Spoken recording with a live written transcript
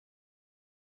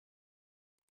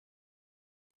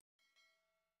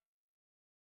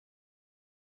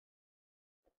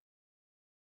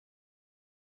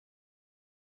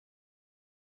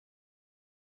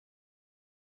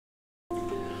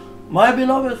My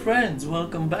beloved friends,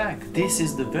 welcome back. This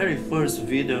is the very first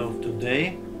video of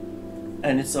today,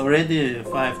 and it's already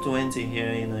 5:20 here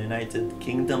in the United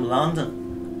Kingdom,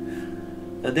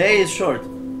 London. The day is short.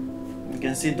 You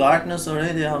can see darkness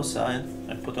already outside.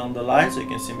 I put on the light so you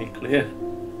can see me clear.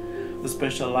 The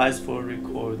special lights for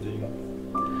recording.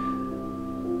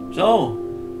 So,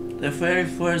 the very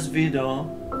first video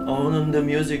on the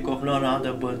music of none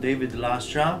other but David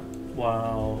Lastra.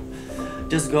 Wow.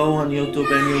 Just go on YouTube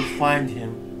and you'll find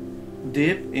him.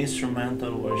 Deep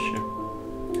instrumental worship.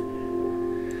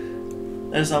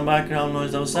 There's some background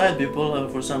noise outside. People,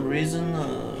 for some reason,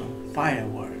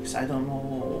 fireworks. I don't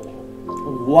know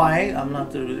why. I'm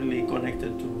not really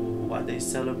connected to what they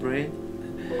celebrate.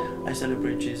 I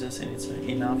celebrate Jesus and it's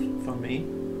enough for me.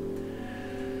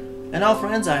 And now,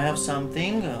 friends, I have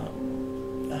something. A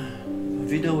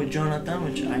video with Jonathan,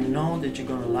 which I know that you're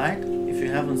gonna like. If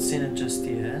you haven't seen it just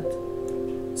yet.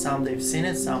 Some they've seen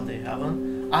it, some they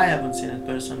haven't. I haven't seen it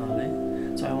personally,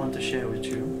 so I want to share with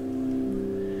you.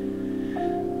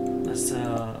 Let's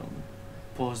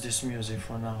pause this music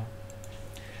for now.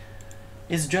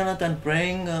 Is Jonathan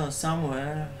praying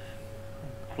somewhere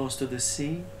close to the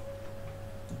sea?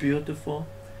 Beautiful.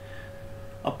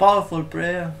 A powerful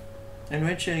prayer in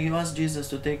which he asks Jesus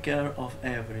to take care of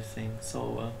everything.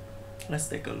 So let's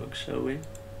take a look, shall we?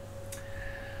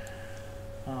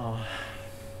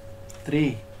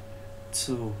 3,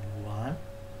 2, 1.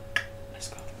 Let's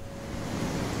go.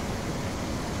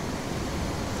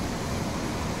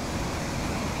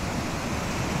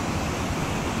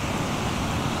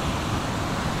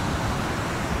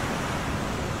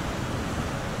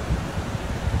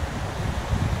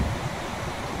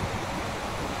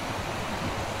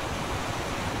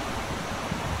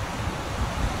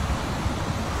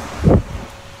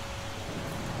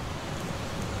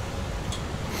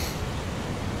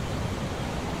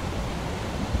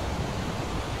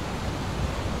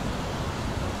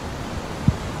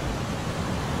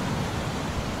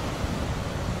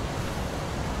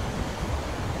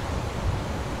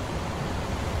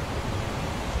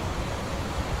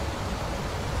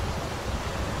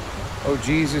 Oh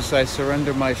Jesus, I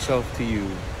surrender myself to you.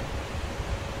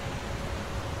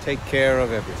 Take care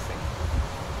of everything.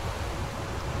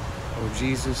 Oh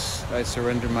Jesus, I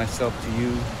surrender myself to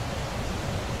you.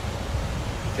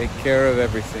 Take care of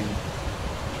everything.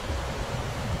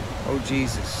 Oh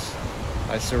Jesus,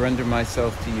 I surrender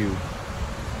myself to you.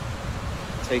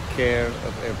 Take care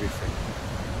of everything.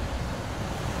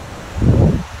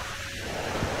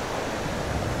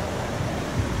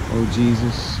 Oh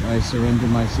Jesus, I surrender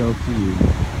myself to you.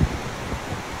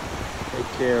 Take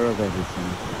care of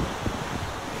everything.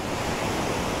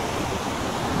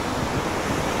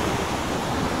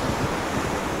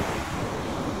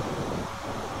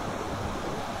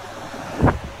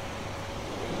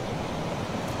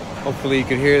 Hopefully you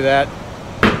could hear that.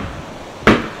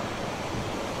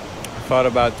 I thought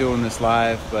about doing this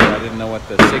live, but I didn't know what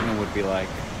the signal would be like.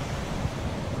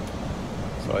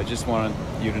 So I just wanted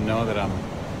you to know that I'm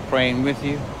praying with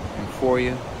you and for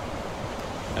you,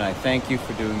 and I thank you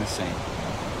for doing the same.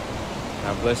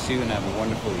 God bless you and have a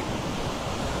wonderful evening.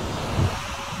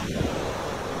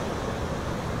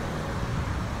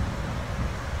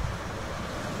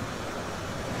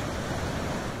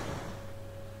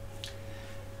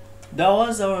 That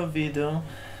was our video.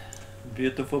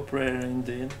 Beautiful prayer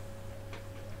indeed.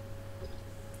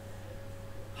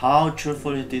 How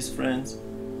truthful it is, friends.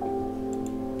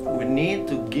 We need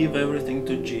to give everything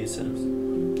to Jesus.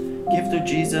 Give to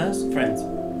Jesus, friends.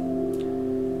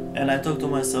 And I talk to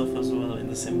myself as well in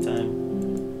the same time.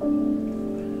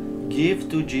 Give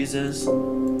to Jesus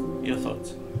your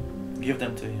thoughts. Give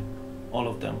them to Him. All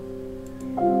of them.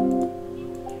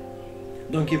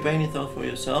 Don't keep any thought for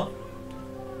yourself.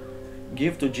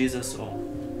 Give to Jesus all.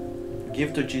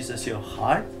 Give to Jesus your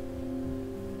heart.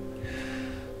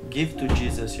 Give to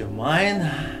Jesus your mind.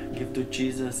 Give to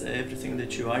Jesus everything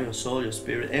that you are, your soul, your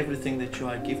spirit, everything that you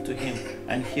are, give to Him,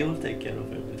 and He will take care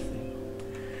of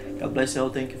everything. God bless you all.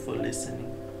 Thank you for listening.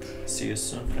 See you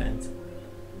soon, friends.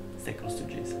 Stay close to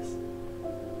Jesus.